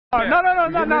No,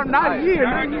 not here.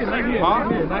 Not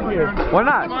here. Why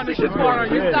not?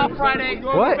 Freestyle Friday.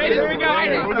 What?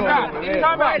 Friday.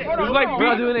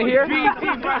 We're doing it here?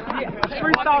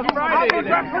 Freestyle Friday.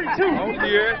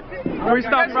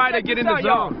 Freestyle Friday, get in the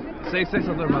zone. Say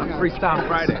something about Freestyle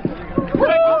Friday. Check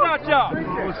this out, y'all.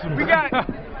 We got.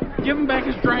 Give him back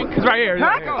his drink. It's right here. We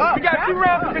got 2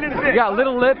 rounds to finish this. You got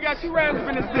little lips. We got 2 rounds to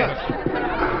finish this.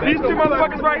 These 2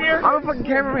 motherfuckers right here. I'm a fucking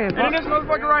cameraman. And then this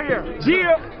motherfucker right here.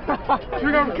 Yeah.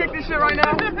 We're gonna kick this shit right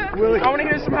now. I wanna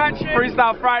hear some hot shit.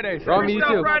 Freestyle Friday.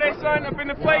 Freestyle Friday, son, up in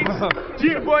the place.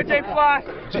 G the boy J Fly.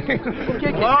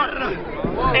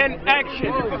 And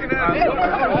action.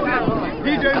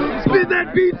 DJ, spit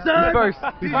that beat, son.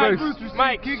 He's first.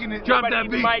 Mike, Drop that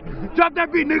beat. Mike. Drop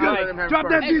that beat, nigga. Drop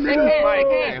that beat, nigga.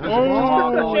 Mike.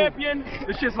 Oh. Champion.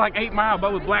 This shit's like 8 Mile,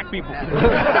 but with black people. Wow.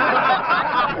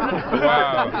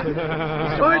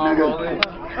 Alright, nigga.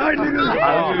 Alright,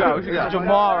 nigga. What you got?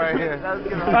 Jamal right here.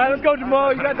 Alright, let's go,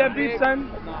 Jamal. You got that beat, son?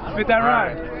 Spit that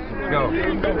rhyme. Let's go.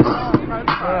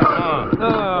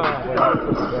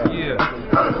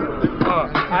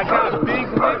 I got big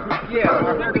lips, yeah. I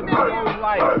heard it my whole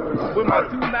life. With my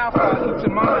 2 mouths, I eat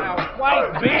your mama out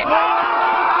twice, bitch.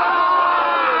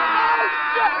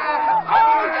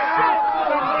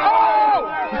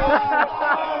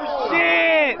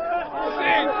 Shit!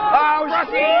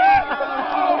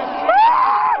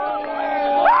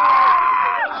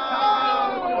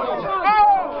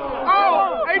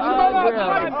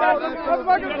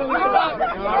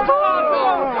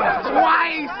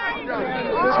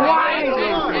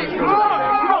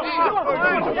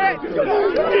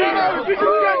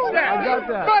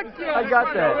 I got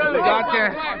that.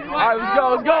 Alright, let's go.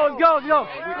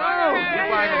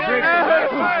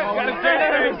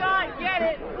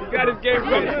 Got his game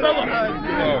face.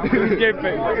 His game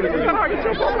face.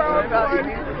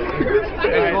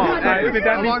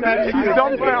 He's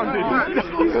dumbfounded.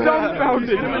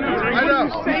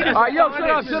 Alright, yo, shut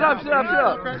up.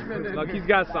 Look, he's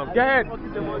got something. Go ahead.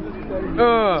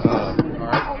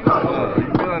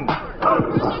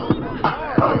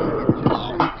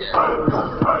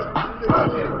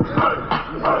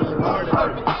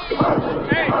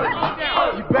 Hey,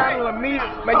 you battling me,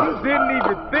 man, you didn't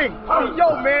even think. See, yo,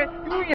 man, you